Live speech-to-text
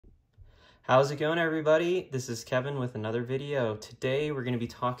How's it going, everybody? This is Kevin with another video. Today we're going to be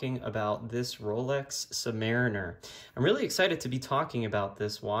talking about this Rolex Submariner. I'm really excited to be talking about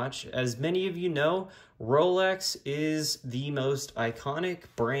this watch. As many of you know, Rolex is the most iconic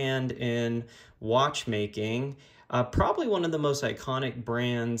brand in watchmaking, probably one of the most iconic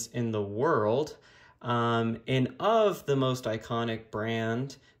brands in the world. And of the most iconic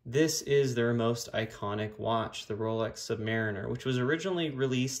brand, this is their most iconic watch, the Rolex Submariner, which was originally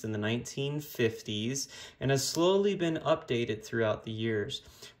released in the 1950s and has slowly been updated throughout the years.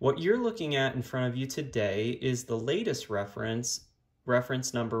 What you're looking at in front of you today is the latest reference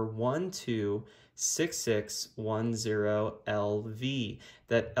number 126610LV.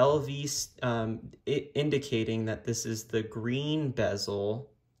 That LV indicating that this is the green bezel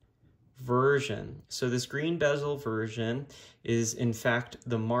version. So this green bezel version is in fact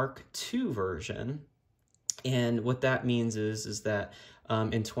the Mark II version. And what that means is that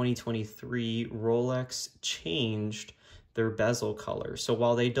in 2023, Rolex changed their bezel color. So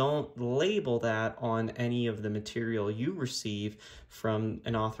while they don't label that on any of the material you receive from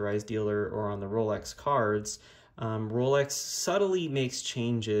an authorized dealer or on the Rolex cards, Rolex subtly makes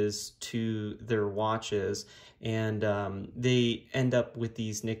changes to their watches, and they end up with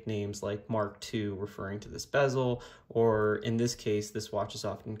these nicknames like Mark II, referring to this bezel, or in this case, this watch is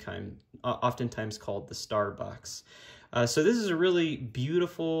oftentimes called the Starbucks. So this is a really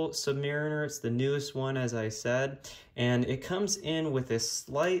beautiful Submariner. It's the newest one, as I said, and it comes in with a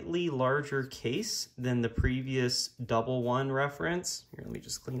slightly larger case than the previous double one reference. Here, let me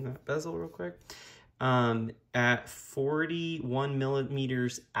just clean that bezel real quick. At 41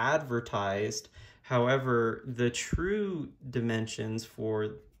 millimeters advertised. However, the true dimensions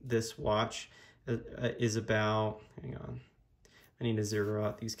for this watch is about, hang on, I need to zero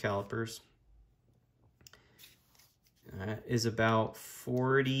out these calipers, is about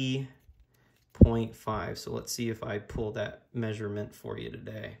 40.5. So let's see if I pull that measurement for you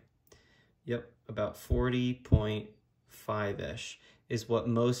today. Yep, about 40.5-ish. is what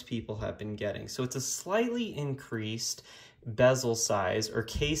most people have been getting. So it's a slightly increased bezel size, or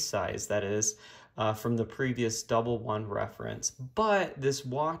case size, that is, from the previous double one reference. But this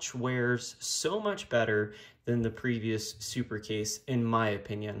watch wears so much better than the previous super case, in my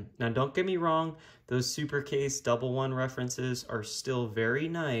opinion. Now, don't get me wrong, those super case double one references are still very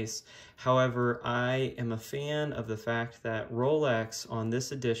nice. However, I am a fan of the fact that Rolex on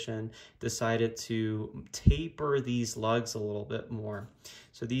this edition decided to taper these lugs a little bit more.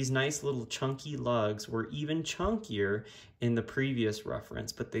 So these nice little chunky lugs were even chunkier in the previous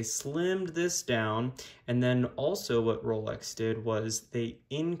reference, but they slimmed this down. And then also what Rolex did was they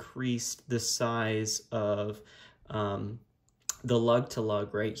increased the size of the lug to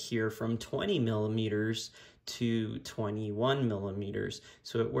lug right here from 20 millimeters to 21 millimeters.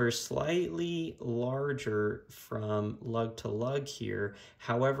 So it wears slightly larger from lug to lug here.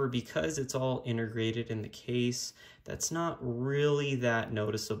 However, because it's all integrated in the case, that's not really that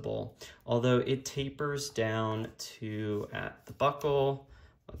noticeable. Although it tapers down to, at the buckle,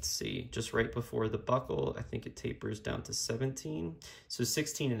 let's see, just right before the buckle, I think it tapers down to 17. So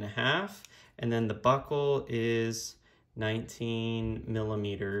 16.5. And then the buckle is 19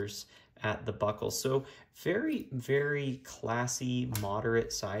 millimeters at the buckle. So very, very classy,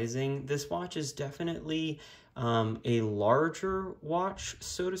 moderate sizing. This watch is definitely a larger watch,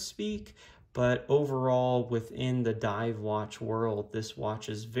 so to speak, but overall within the dive watch world, this watch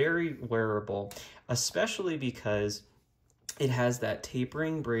is very wearable, especially because it has that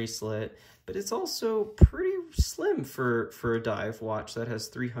tapering bracelet, but it's also pretty slim for a dive watch that has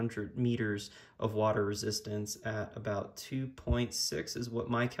 300 meters of water resistance at about 2.6 is what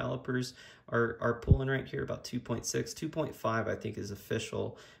my calipers are pulling right here, about 2.6. 2.5 I think is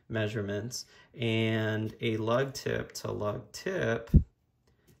official measurements, and a lug tip to lug tip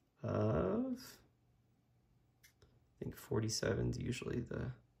of, I think 47 is usually the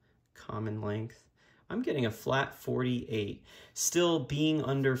common length. I'm getting a flat 48. Still, being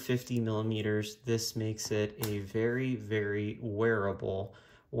under 50 millimeters, this makes it a very, very wearable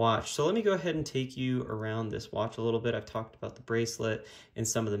watch. So let me go ahead and take you around this watch a little bit. I've talked about the bracelet and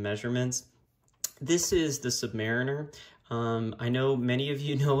some of the measurements. This is the Submariner. I know many of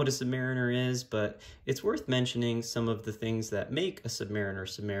you know what a Submariner is, but it's worth mentioning some of the things that make a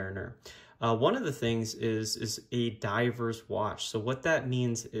Submariner. One of the things is a diver's watch. So what that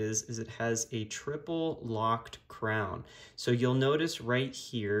means is it has a triple locked crown. So you'll notice right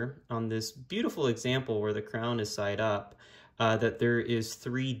here on this beautiful example where the crown is side up, that there is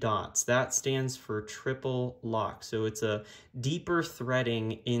 3 dots. That stands for triple lock. So it's a deeper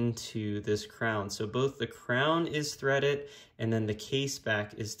threading into this crown. So both the crown is threaded and then the case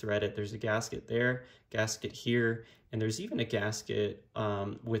back is threaded. There's a gasket there, gasket here, and there's even a gasket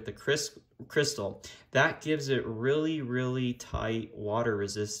with the crystal. That gives it really, really tight water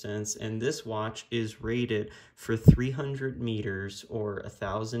resistance, and this watch is rated for 300 meters or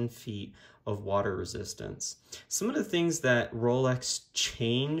 1,000 feet of water resistance. Some of the things that Rolex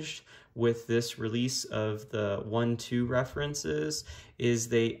changed with this release of the 1-2 references is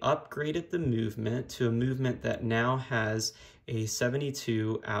they upgraded the movement to a movement that now has a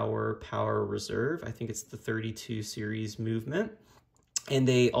 72-hour power reserve. I think it's the 32 series movement. And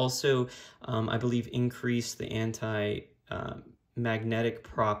they also, I believe, increased the anti-magnetic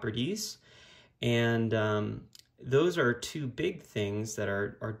properties. And those are two big things that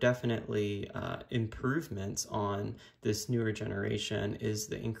are definitely improvements on this newer generation, is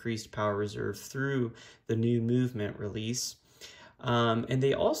the increased power reserve through the new movement release. And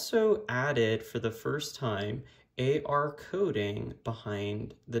they also added, for the first time, AR coding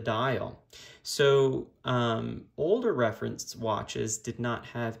behind the dial. So older reference watches did not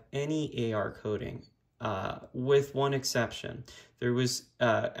have any AR coding, with one exception. There was,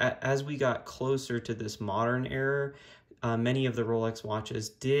 as we got closer to this modern era, many of the Rolex watches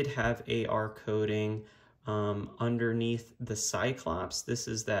did have AR coding underneath the Cyclops. This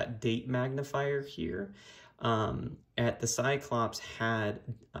is that date magnifier here. At the Cyclops had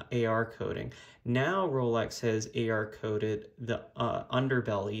AR coding. Now Rolex has AR coded the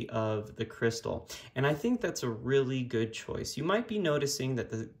underbelly of the crystal. And I think that's a really good choice. You might be noticing that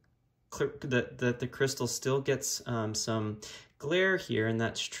the crystal still gets some glare here, and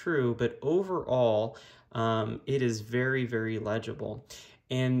that's true, but overall it is very, very legible.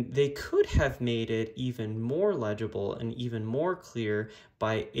 And they could have made it even more legible and even more clear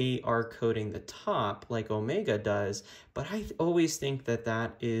by AR coding the top like Omega does, but I always think that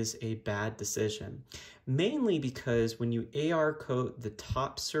that is a bad decision. Mainly because when you AR code the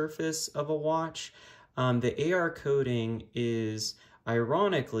top surface of a watch, the AR coding is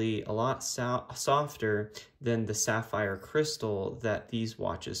ironically a lot softer than the sapphire crystal that these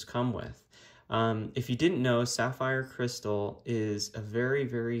watches come with. If you didn't know, sapphire crystal is a very,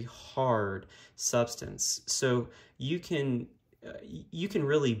 very hard substance. So you can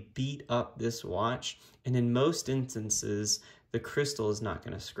really beat up this watch, and in most instances, the crystal is not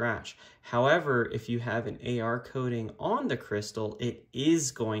going to scratch. However, if you have an AR coating on the crystal, it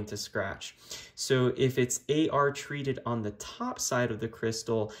is going to scratch. So if it's AR treated on the top side of the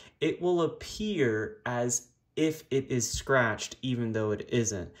crystal, it will appear as if it is scratched, even though it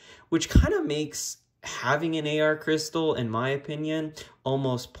isn't, which kind of makes having an AR crystal, in my opinion,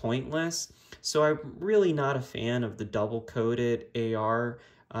 almost pointless. So I'm really not a fan of the double-coated AR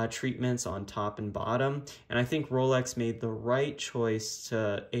treatments on top and bottom, and I think Rolex made the right choice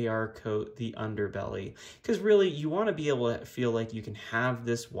to AR coat the underbelly, because really you want to be able to feel like you can have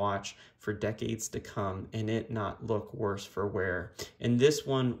this watch for decades to come and it not look worse for wear. And this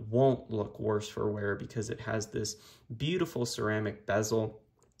one won't look worse for wear because it has this beautiful ceramic bezel,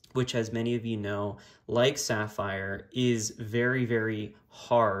 which, as many of you know, like sapphire, is very, very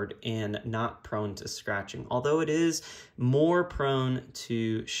hard and not prone to scratching, although it is more prone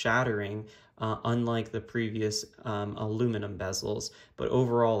to shattering, unlike the previous aluminum bezels, but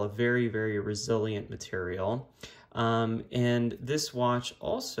overall a very, very resilient material. And this watch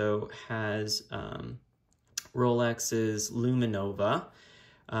also has Rolex's Luminova,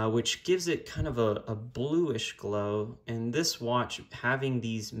 which gives it kind of a bluish glow. And this watch, having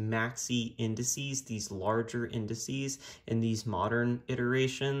these maxi indices, these larger indices in these modern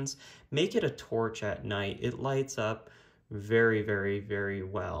iterations, make it a torch at night. It lights up very, very, very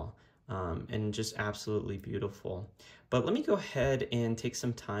well, and just absolutely beautiful. But let me go ahead and take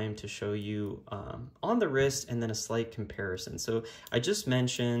some time to show you on the wrist and then a slight comparison. So I just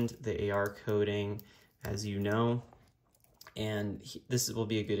mentioned the AR coating, as you know. And this will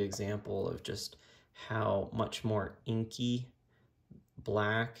be a good example of just how much more inky,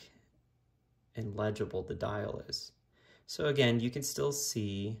 black, and legible the dial is. So again, you can still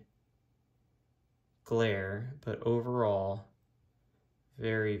see glare, but overall,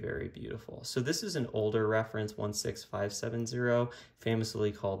 very, very beautiful. So this is an older reference, 16570,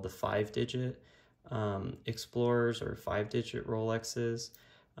 famously called the 5-digit Explorers or 5-digit Rolexes.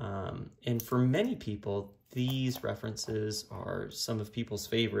 And for many people, these references are some of people's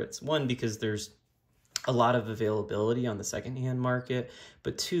favorites. One, because there's a lot of availability on the secondhand market,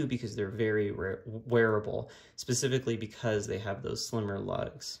 but two, because they're very wearable, specifically because they have those slimmer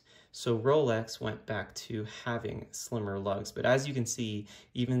lugs. So Rolex went back to having slimmer lugs. But as you can see,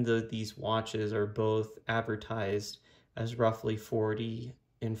 even though these watches are both advertised as roughly 40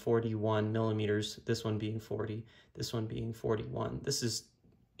 and 41 millimeters, this one being 40, this one being 41. This is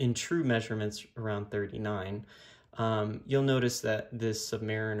in true measurements around 39. You'll notice that this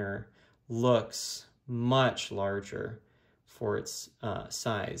Submariner looks much larger for its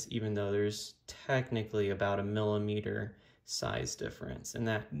size, even though there's technically about a millimeter size difference. And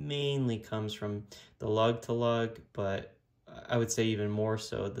that mainly comes from the lug to lug, but I would say even more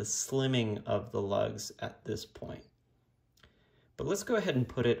so the slimming of the lugs at this point. But let's go ahead and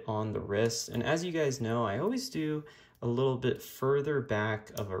put it on the wrist. And as you guys know, I always do a little bit further back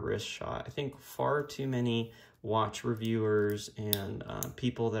of a wrist shot. I think far too many watch reviewers and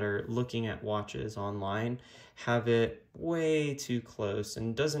people that are looking at watches online have it way too close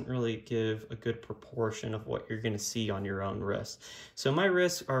and doesn't really give a good proportion of what you're going to see on your own wrist. So my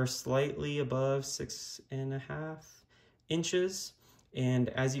wrists are slightly above 6.5 inches. And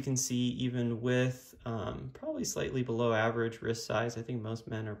as you can see, even with probably slightly below average wrist size, I think most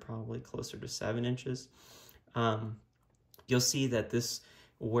men are probably closer to 7 inches, you'll see that this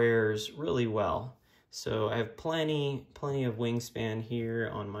wears really well. So I have plenty of wingspan here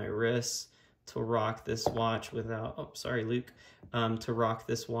on my wrists to rock this watch without, oh, sorry, Luke, to rock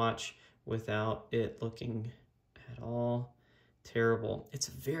this watch without it looking at all terrible. It's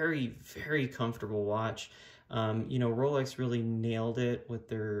a very, very comfortable watch. You know, Rolex really nailed it with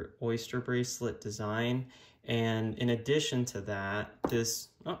their Oyster bracelet design. And in addition to that, this,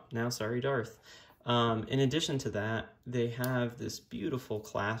 oh, now sorry, Darth. In addition to that, they have this beautiful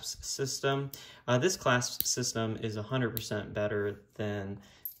clasp system. This clasp system is 100% better than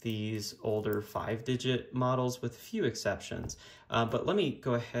these older 5-digit models with a few exceptions. But let me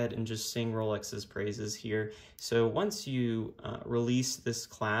go ahead and just sing Rolex's praises here. So once you release this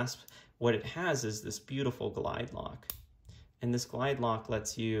clasp, what it has is this beautiful glide lock. And this glide lock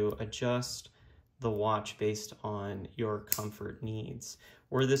lets you adjust the watch based on your comfort needs.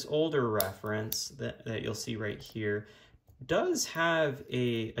 Where this older reference that you'll see right here does have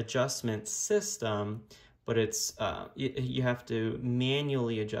a adjustment system, but it's you have to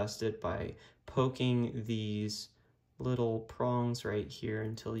manually adjust it by poking these little prongs right here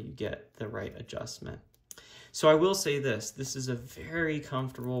until you get the right adjustment. So I will say this is a very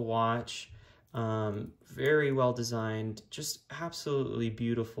comfortable watch, very well designed, just absolutely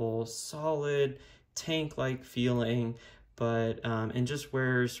beautiful, solid, tank-like feeling, but and just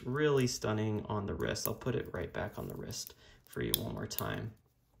wears really stunning on the wrist. I'll put it right back on the wrist for you one more time.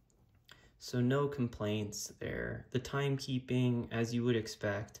 So no complaints there. The timekeeping, as you would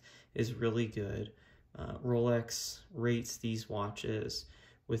expect, is really good. Rolex rates these watches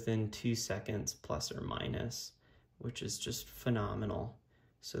within 2 seconds plus or minus, which is just phenomenal.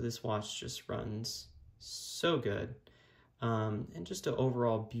 So this watch just runs so good, and just an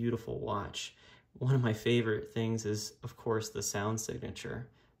overall beautiful watch. One of my favorite things is, of course, the sound signature.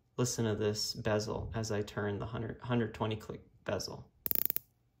 Listen to this bezel as I turn the 120 click bezel.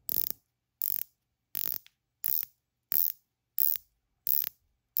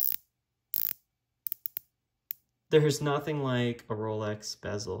 There's nothing like a Rolex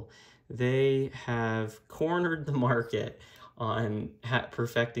bezel. They have cornered the market on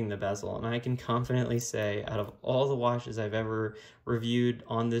perfecting the bezel, and I can confidently say out of all the watches I've ever reviewed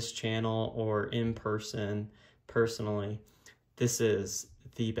on this channel or in person personally, this is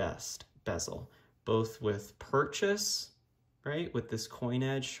the best bezel, both with purchase, right, with this coin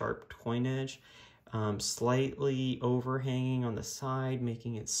edge, sharp coin edge, slightly overhanging on the side,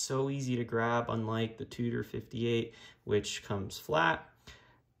 making it so easy to grab, unlike the Tudor 58, which comes flat,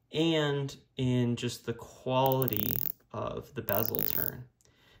 and in just the quality of the bezel turn.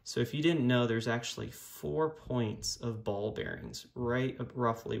 So if you didn't know, there's actually 4 points of ball bearings right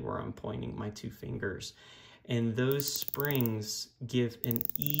roughly where I'm pointing my 2 fingers. And those springs give an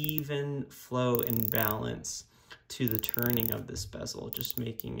even flow and balance to the turning of this bezel, just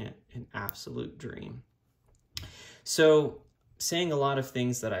making it an absolute dream. So saying a lot of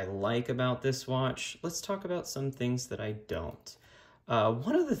things that I like about this watch, let's talk about some things that I don't.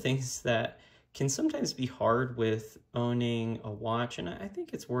 One of the things that can sometimes be hard with owning a watch, and I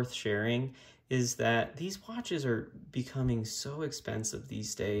think it's worth sharing, is that these watches are becoming so expensive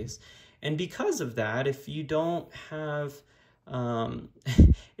these days. And because of that, if you don't have,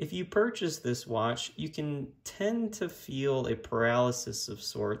 if you purchase this watch, you can tend to feel a paralysis of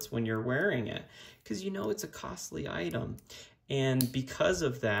sorts when you're wearing it, because you know it's a costly item. And because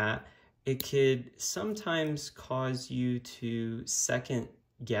of that, it could sometimes cause you to second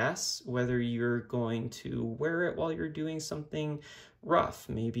guess whether you're going to wear it while you're doing something rough,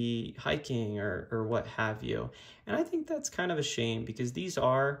 maybe hiking or what have you. And I think that's kind of a shame because these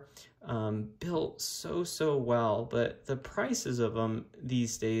are built so well, but the prices of them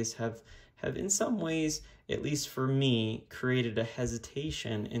these days have in some ways, at least for me, created a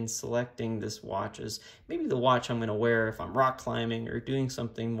hesitation in selecting this watch as maybe the watch I'm going to wear if I'm rock climbing or doing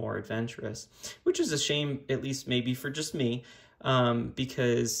something more adventurous, which is a shame, at least maybe for just me,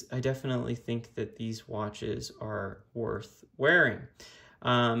 because I definitely think that these watches are worth wearing.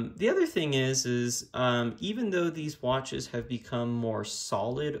 The other thing is even though these watches have become more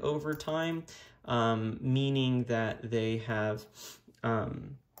solid over time, meaning that they have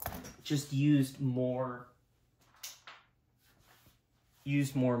just used more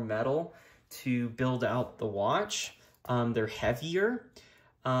metal to build out the watch, they're heavier,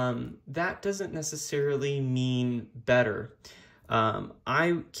 that doesn't necessarily mean better.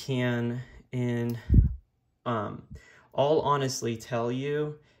 I can, in all honestly, tell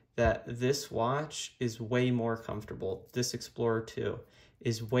you that this watch is way more comfortable. This Explorer 2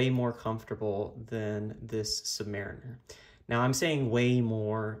 is way more comfortable than this Submariner. Now, I'm saying way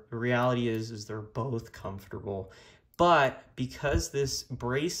more. The reality is they're both comfortable. But because this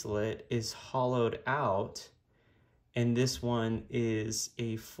bracelet is hollowed out, and this one is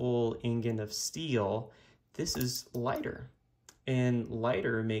a full ingot of steel, this is lighter. And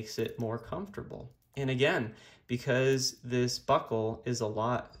lighter makes it more comfortable. And again, because this buckle is a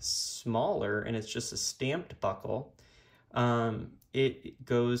lot smaller and it's just a stamped buckle, it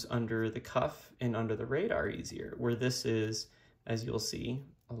goes under the cuff and under the radar easier, where this is, as you'll see,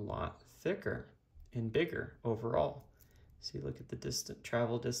 a lot thicker and bigger overall. See, look at the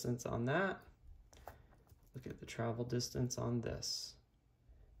travel distance on that. Look at the travel distance on this.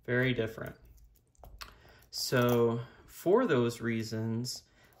 Very different. So for those reasons,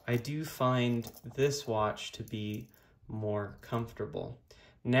 I do find this watch to be more comfortable.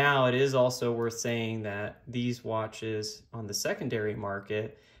 Now, it is also worth saying that these watches on the secondary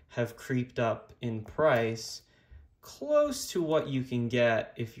market have creeped up in price close to what you can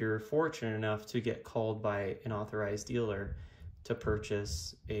get if you're fortunate enough to get called by an authorized dealer to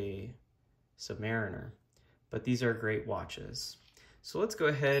purchase a Submariner. But these are great watches. So let's go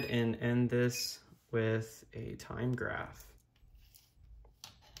ahead and end this with a time graph.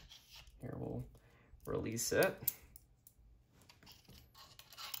 Here, we'll release it.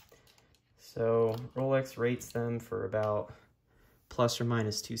 So Rolex rates them for about plus or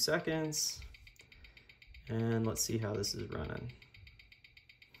minus 2 seconds. And let's see how this is running.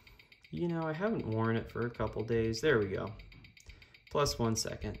 You know, I haven't worn it for a couple days. There we go. Plus 1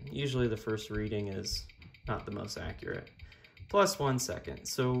 second. Usually the first reading is not the most accurate. Plus 1 second.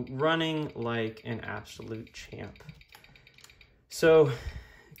 So running like an absolute champ. So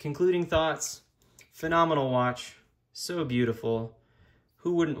concluding thoughts, phenomenal watch, so beautiful.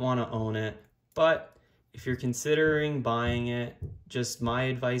 Who wouldn't want to own it? But if you're considering buying it, just my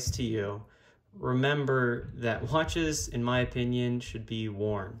advice to you, remember that watches, in my opinion, should be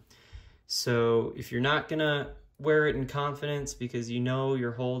worn. So if you're not gonna wear it in confidence because you know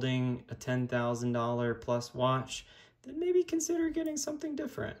you're holding a $10,000 plus watch, then maybe consider getting something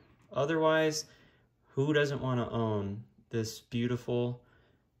different. Otherwise, who doesn't want to own this beautiful,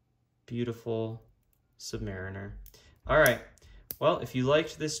 beautiful Submariner? All right. Well, if you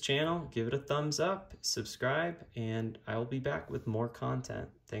liked this channel, give it a thumbs up, subscribe, and I will be back with more content.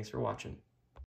 Thanks for watching.